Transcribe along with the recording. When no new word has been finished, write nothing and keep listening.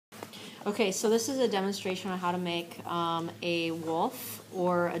Okay, so this is a demonstration on how to make a wolf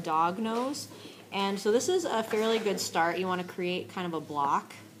or a dog nose. And so this is a fairly good start. You want to create kind of a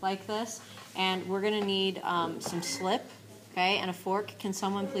block like this. And we're going to need some slip, okay, and a fork. Can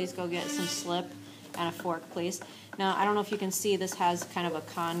someone please go get some slip and a fork, please? Now, I don't know if you can see, this has kind of a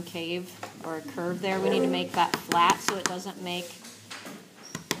concave or a curve there. We need to make that flat so it doesn't make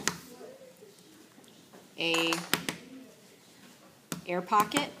a air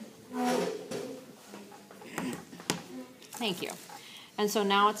pocket. Thank you. And so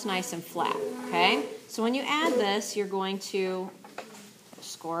now it's nice and flat, okay? So when you add this, you're going to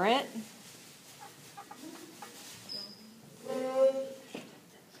score it.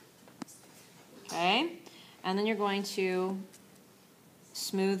 Okay? And then you're going to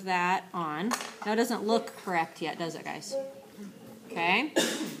smooth that on. Now it doesn't look correct yet, does it, guys? Okay?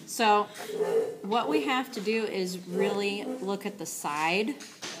 So what we have to do is really look at the side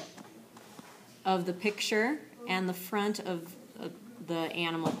of the picture and the front of the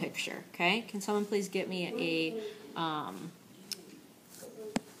animal picture, okay? Can someone please get me a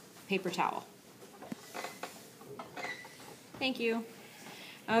paper towel? Thank you.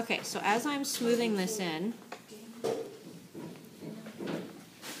 Okay, so as I'm smoothing this in,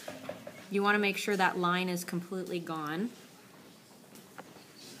 you want to make sure that line is completely gone.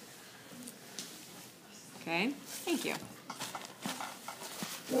 Okay, thank you.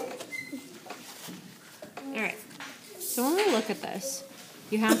 All right, so when we look at this,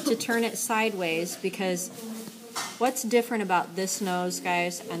 you have to turn it sideways because what's different about this nose,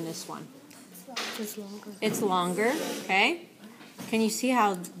 guys, and this one? It's longer. It's longer, okay? Can you see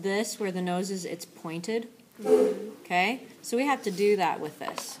how this, where the nose is, it's pointed? Okay, so we have to do that with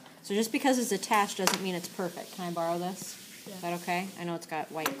this. So just because it's attached doesn't mean it's perfect. Can I borrow this? Yeah. Is that okay? I know it's got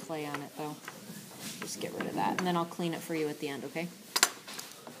white clay on it, though. Just get rid of that, and then I'll clean it for you at the end, okay?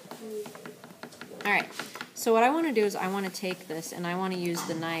 All right, so what I want to do is I want to take this, and I want to use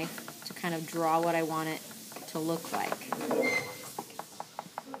the knife to kind of draw what I want it to look like.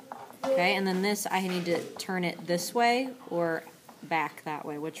 Okay, and then this, I need to turn it this way or back that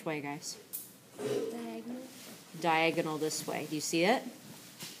way. Which way, guys? Diagonal. Diagonal this way. Do you see it?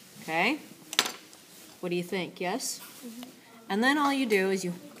 Okay. What do you think? Yes? Mm-hmm. And then all you do is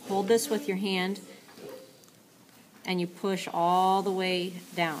you hold this with your hand and you push all the way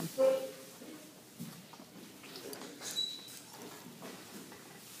down.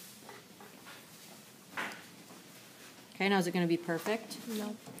 Okay, now is it going to be perfect?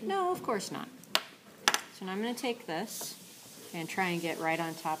 No. No, of course not. So now I'm going to take this and try and get right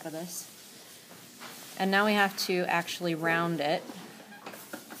on top of this. And now we have to actually round it.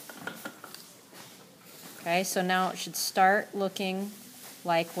 Okay, so now it should start looking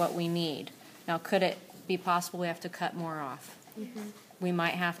like what we need. Now, could it be possible we have to cut more off? Mm-hmm. We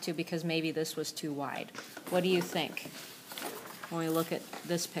might have to because maybe this was too wide. What do you think when we look at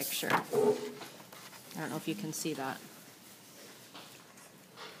this picture? I don't know if you can see that.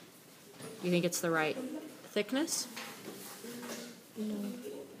 You think it's the right thickness? No.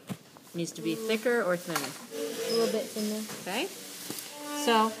 Needs to be thicker or thinner? A little bit thinner. Okay.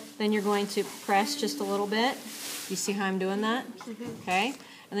 So then you're going to press just a little bit. You see how I'm doing that? Mm-hmm. Okay.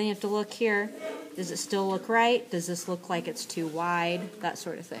 And then you have to look here. Does it still look right? Does this look like it's too wide? That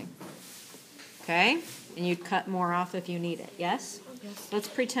sort of thing. Okay? And you'd cut more off if you need it. Yes? Yes. Let's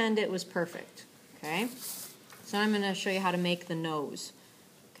pretend it was perfect. Okay? So I'm going to show you how to make the nose.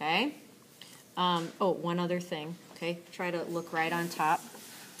 Okay? Oh, one other thing. Okay? Try to look right on top.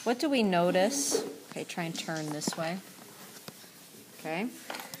 What do we notice? Okay, try and turn this way. Okay?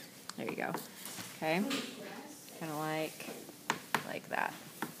 There you go. Okay? Kind of like that.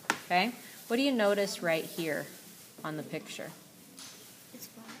 Okay? What do you notice right here on the picture? It's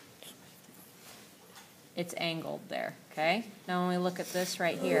flat. It's angled there. Okay? Now when we look at this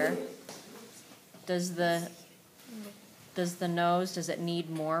right here, does the nose, does it need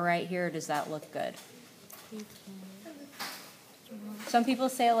more right here, or does that look good? Some people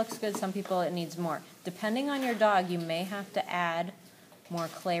say it looks good, some people it needs more. Depending on your dog, you may have to add more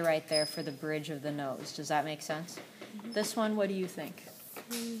clay right there for the bridge of the nose. Does that make sense? Mm-hmm. This one, what do you think?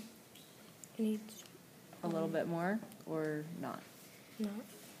 It needs a little bit more or not? Not.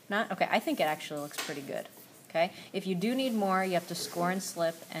 Not? Okay, I think it actually looks pretty good. Okay? If you do need more, you have to score and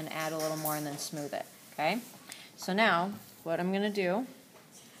slip and add a little more and then smooth it. Okay? So now, what I'm going to do,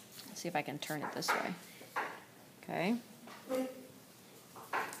 let's see if I can turn it this way. Okay?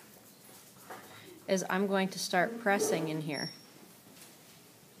 Is I'm going to start pressing in here.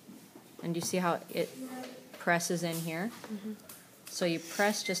 And you see how it presses in here? Mm-hmm. So you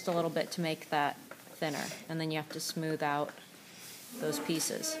press just a little bit to make that thinner, and then you have to smooth out those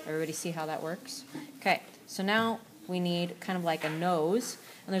pieces. Everybody see how that works? Okay, so now we need kind of like a nose,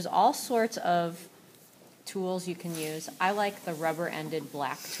 and there's all sorts of tools you can use. I like the rubber-ended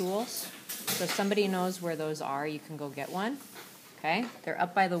black tools. So if somebody knows where those are, you can go get one. Okay, they're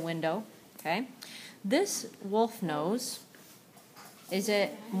up by the window. Okay, this wolf nose, is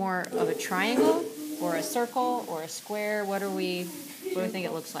it more of a triangle or a circle or a square? What do we think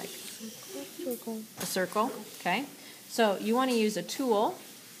it looks like? Circle. A circle. Okay, so you want to use a tool.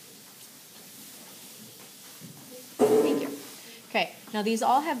 Thank you. Okay, now these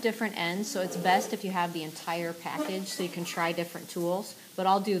all have different ends, so it's best if you have the entire package so you can try different tools. But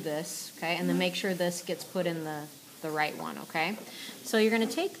I'll do this, okay, and then make sure this gets put in the right one, okay? So you're going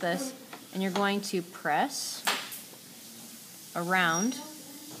to take this and you're going to press around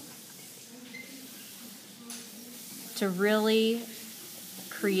to really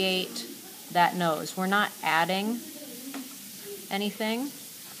create that nose. We're not adding anything.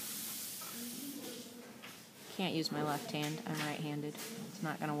 Can't use my left hand. I'm right-handed. It's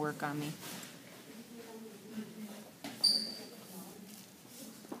not going to work on me.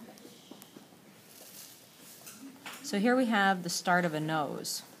 So here we have the start of a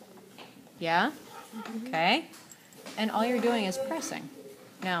nose. Yeah? Okay. And all you're doing is pressing.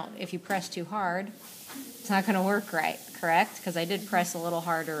 Now, if you press too hard, it's not going to work right, correct? Because I did press a little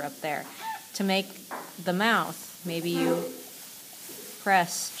harder up there. To make the mouth, maybe you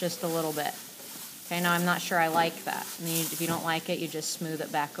press just a little bit. Okay, now I'm not sure I like that. And then if you don't like it, you just smooth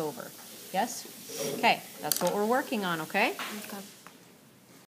it back over. Yes? Okay, that's what we're working on, okay? Okay.